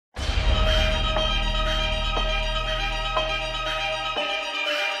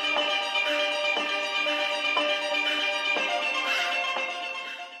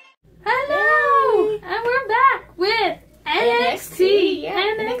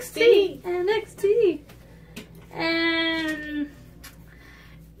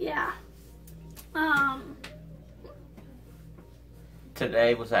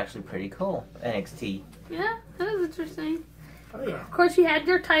way was actually pretty cool. NXT. Yeah, that was interesting. Oh, yeah. Of course, you had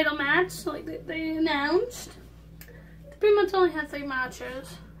your title match, like they announced. They pretty much only had 3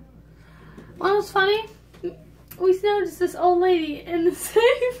 matches. What was funny? We noticed this old lady in the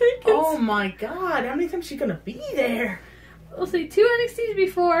same thing. Oh, my God. How many times is she going to be there? We'll see 2 NXTs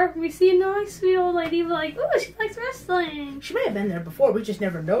before. We see a nice, sweet old lady. We're like, ooh, she likes wrestling. She may have been there before. We just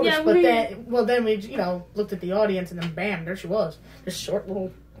never noticed. Yeah, but then we, looked at the audience and then bam, there she was. This short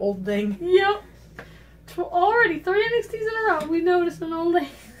little old thing. Yep. Already 3 NXTs in a row. We noticed an old lady.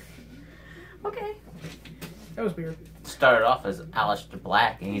 Okay. That was weird. Started off as Aleister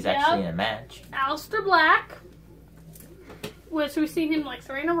Black, and he's actually in a match. Aleister Black, which we've seen him like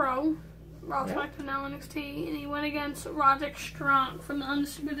 3 in a row. Raw, SmackDown, now NXT, and he went against Roderick Strong from the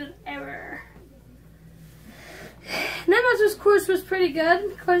Undisputed Era. And that match, of course, was pretty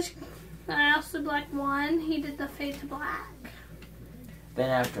good. Of course, Aleister Black won. He did the Fade to Black.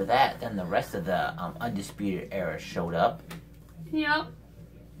 Then after that, then the rest of the Undisputed Era showed up. Yep.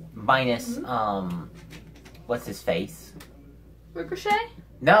 Minus, what's his face? Ricochet?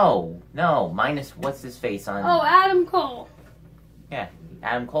 No, minus what's his face on... Oh, Adam Cole. Yeah,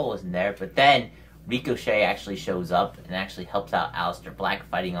 Adam Cole wasn't there, but then Ricochet actually shows up and actually helps out Aleister Black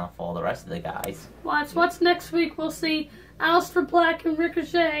fighting off all the rest of the guys. What's next week? We'll see Aleister Black and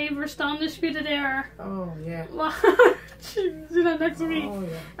Ricochet versus the Undisputed Era. Oh, yeah. Next week. Oh,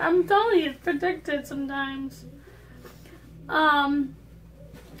 yeah. I'm telling you, it's predicted sometimes. But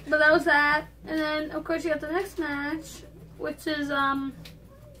that was that. And then, of course, you got the next match, which is,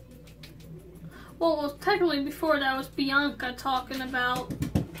 well, technically before that was Bianca talking about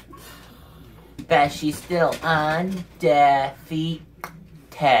that she's still undefeated.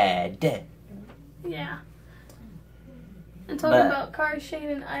 Yeah. And talking about Kari, Shane,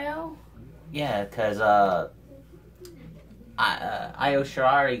 and Io. Yeah, because Io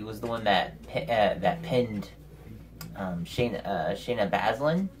Shirai was the one that pinned Shayna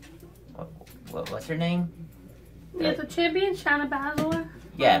Baszler. What's her name? Yeah, the champion, Shayna Baszler.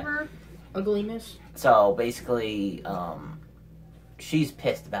 Yeah. Whatever. Ugliness. So basically, she's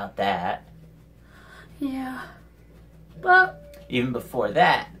pissed about that. Yeah. But even before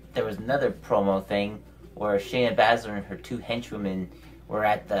that, there was another promo thing where Shayna Baszler and her 2 henchwomen were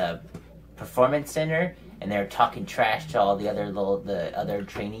at the performance center and they were talking trash to all the other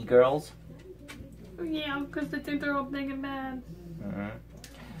trainee girls. yeah, because they think they're all big and bad. Mm-hmm.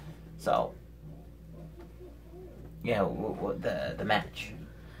 So, yeah, the match.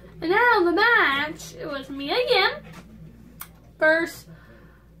 And now the match, it was Mia Yim versus,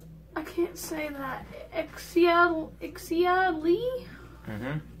 I can't say that, Xia Li?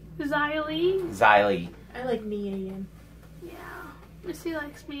 Mm-hmm. Xia Li? Xia Li. I like Mia Yim. Yeah, Missy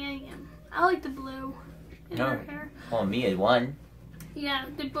likes Mia Yim. I like the blue in her hair. Well, Mia won. Yeah,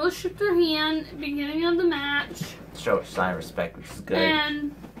 they both shook their hand at the beginning of the match. Show a sign of respect, which is good.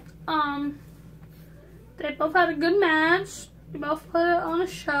 And, they both had a good match. They both put it on a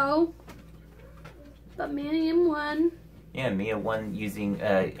show. But Mia Yim won. Yeah, Mia won using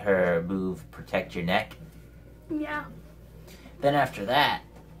her move, Protect Your Neck. Yeah. Then after that,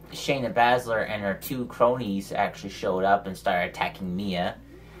 Shayna Baszler and her 2 cronies actually showed up and started attacking Mia.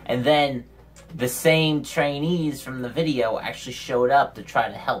 And then the same trainees from the video actually showed up to try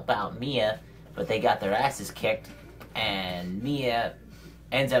to help out Mia, but they got their asses kicked, and Mia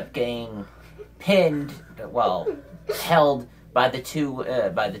ends up getting pinned, held by the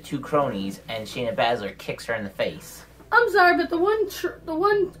two cronies, and Shayna Baszler kicks her in the face. I'm sorry, but the one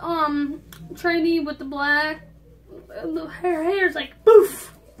trainee with the black, her hair's like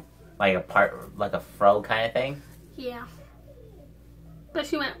poof. Like a fro kind of thing? Yeah. But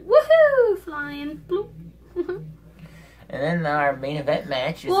she went woohoo, flying, bloop. And then our main event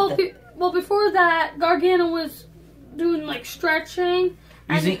match is well, before that, Gargano was doing like stretching.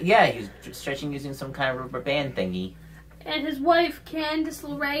 He was stretching using some kind of rubber band thingy. And his wife, Candice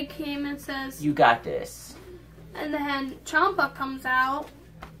LeRae, came and says, "You got this." And then Ciampa comes out,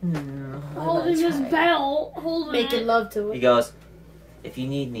 holding his belt, making love to it. He goes, "If you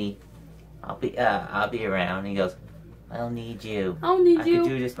need me, I'll be around." He goes, "I don't need you. I don't need you. I can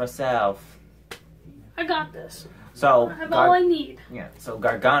do this myself. I got this. So I have all I need." Yeah. So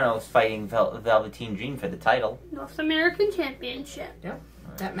Gargano's fighting Velveteen Dream for the title, North American Championship. Yep.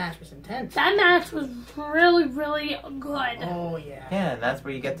 That match was intense. That match was really, really good. Oh yeah. Yeah, and that's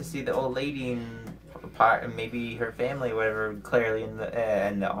where you get to see the old lady and maybe her family, whatever, clearly in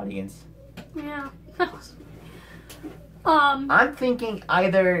the audience. Yeah. I'm thinking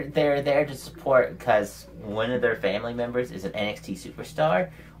either they're there to support because one of their family members is an NXT superstar,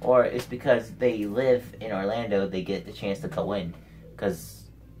 or it's because they live in Orlando, they get the chance to go in. Because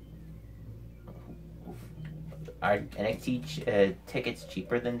Are NXT tickets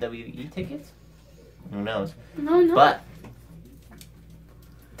cheaper than WWE tickets? Who knows? No. But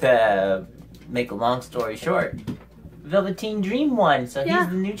to make a long story short, Velveteen Dream won, so Yeah. he's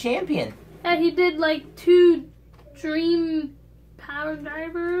the new champion. Yeah, he did like 2 Dream Power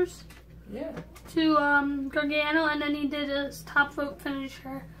Drivers Yeah. to Gargano, and then he did his top rope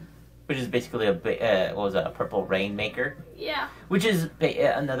finisher. Which is basically a purple rainmaker, Yeah. which is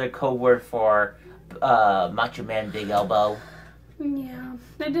another code word for Macho Man Big Elbow. Yeah.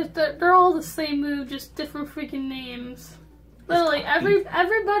 They're all the same move, just different freaking names. Literally,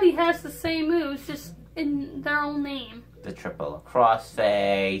 everybody has the same moves, just in their own name. The triple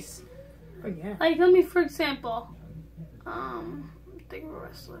crossface. Oh yeah. Like, let me, for example, think of a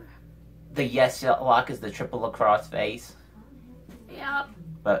wrestler. The Yes Lock is the triple lacrosse face. Yeah.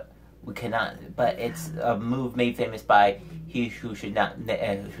 But we cannot. But it's a move made famous by he who should not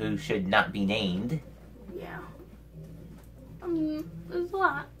be named. Yeah. There's a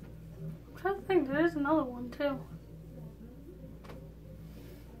lot. I'm trying to think. There's another one too.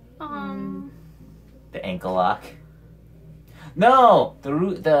 The ankle lock. No,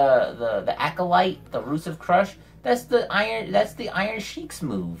 the acolyte, the elusive crush. That's the Iron Sheik's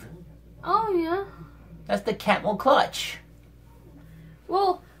move. Oh yeah. That's the Catmull clutch.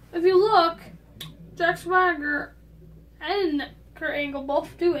 Well, if you look, Jack Swagger and Kurt Angle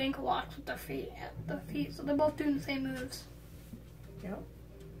both do ankle locks with their feet. So they're both doing the same moves. Yep.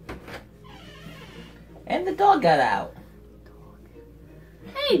 And the dog got out.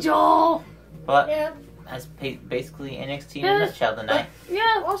 Hey, Joel. But Yeah. that's basically NXT in a nutshell tonight.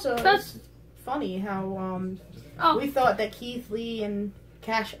 Yeah. Also, That's it's funny how oh we thought that Keith Lee and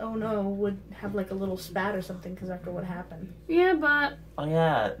Cash Ono would have like a little spat or something because after what happened. yeah, but Oh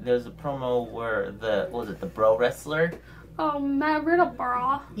yeah, there's a promo where the bro wrestler? Matt Riddle,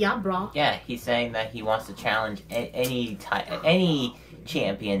 bro. Yeah, bro. Yeah, he's saying that he wants to challenge any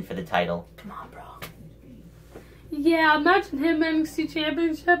champion for the title. Come on, bro. Yeah, imagine him NXT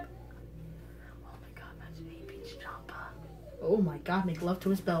Championship. Oh my God, imagine he beats Ciampa. Oh my God, make love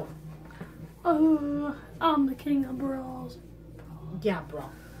to his belt. Oh, I'm the king of brawls. Yeah, bro.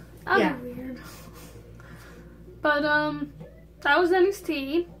 That'd Yeah. be weird. But that was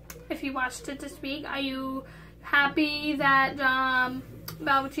NXT. If you watched it this week, are you happy that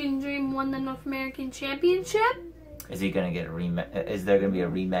Velveteen Dream won the North American Championship? Is he gonna get a rematch? Is there gonna be a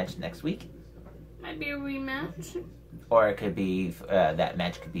rematch next week? Might be a rematch. Or it could be that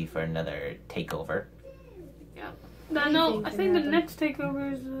match could be for another takeover. Yeah. do you No, think I can think the happen? next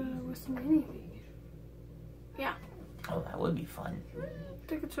takeover is WrestleMania week. Yeah, Oh, that would be fun. I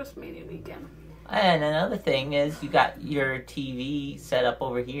think it's WrestleMania weekend. And another thing is you got your TV set up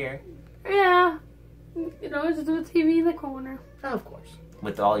over here Yeah. You know, just do a TV in the corner. Oh, of course.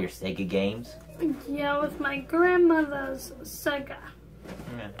 with all your Sega games. Yeah, with my grandmother's Sega.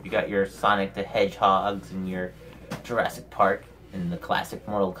 Yeah. You got your Sonic the Hedgehogs and your Jurassic Park and the classic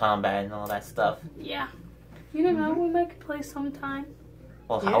Mortal Kombat and all that stuff. Yeah. You don't know, we might play sometime.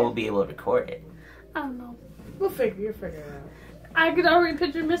 Well, Yeah. how will we be able to record it? I don't know. You'll figure it out. I could already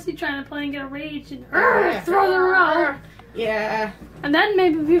picture Missy trying to play and get a rage and Yeah. throw the rock. Yeah. And then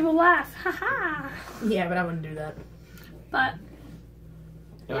maybe people laugh. Ha ha. Yeah, but I wouldn't do that. But,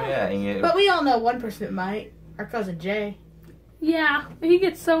 Oh yeah, and you, But we all know one person that might. Our cousin Jay. yeah, he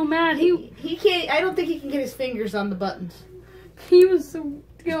gets so mad. He can't. I don't think he can get his fingers on the buttons. He was so...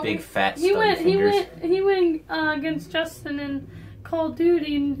 You know, big fat he stubby went fingers. he went against Justin in Call of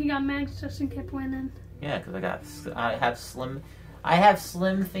Duty, and he got mad 'cause Justin kept winning. Yeah, because I have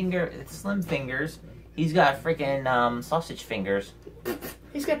slim fingers. He's got freaking sausage fingers.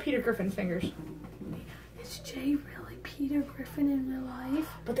 He's got Peter Griffin fingers. Is Jay really Peter Griffin in real life?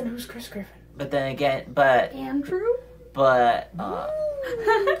 But then who's Chris Griffin? But then again, but Andrew?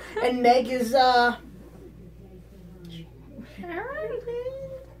 And Meg is Sharon?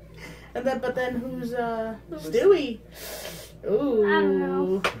 but then who's Stewie? Ooh. I don't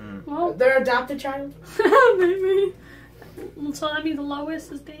know. Well, Their adopted child? maybe. So that means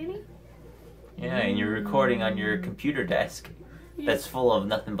Lois is Danny? yeah, and you're recording on your computer desk that's full of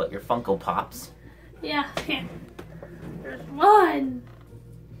nothing but your Funko Pops. Yeah. There's one.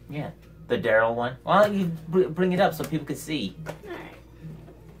 Yeah, the Daryl one. Why don't you bring it up so people can see? Alright.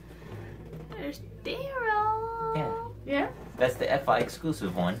 There's Daryl. Yeah. Yeah. That's the FI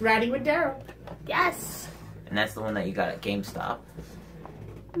exclusive one, Riding with Daryl. Yes. and that's the one that you got at GameStop.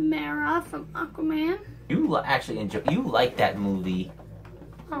 Mara from Aquaman. You actually enjoy. You like that movie.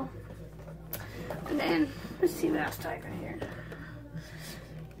 Oh. And then, let's see what else I got here.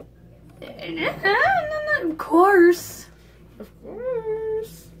 Of course. Of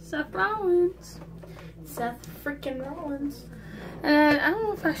course. Seth Rollins. Seth freaking Rollins. And I don't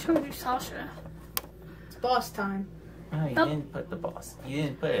know if I showed you Sasha. It's boss time. Oh, you didn't put the boss. You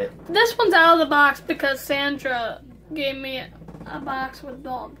didn't put it. This one's out of the box because Sandra gave me a box with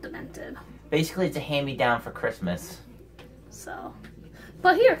all demented. Basically, it's a hand-me-down for Christmas. So,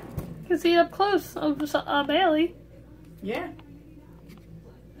 but here, you can see up close of Bailey. Yeah.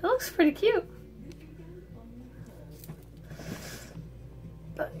 It looks pretty cute.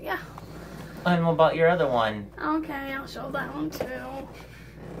 But yeah. And what about your other one? Okay, I'll show that one too.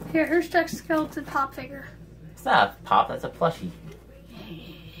 Here's Jack's skeleton pop figure. It's not a pop, that's a plushie.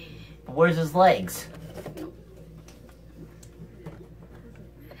 But where's his legs?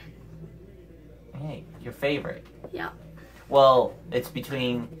 Hey, your favorite. Yeah. Well, it's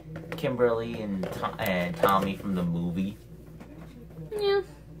between Kimberly and Tommy from the movie. Yeah.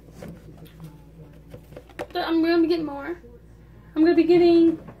 But I'm gonna be getting more. I'm gonna be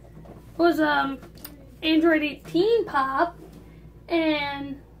getting Android 18 pop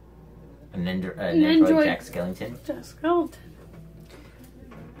and An Android Android Jack Skellington. Jack Skeleton.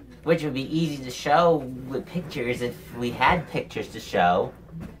 Which would be easy to show with pictures if we had pictures to show.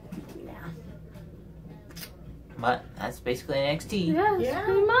 Yeah. But that's basically NXT. Yes, Yeah.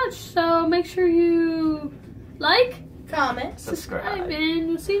 pretty much. So make sure you like, Comment. Subscribe. and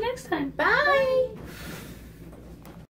we'll see you next time. Bye.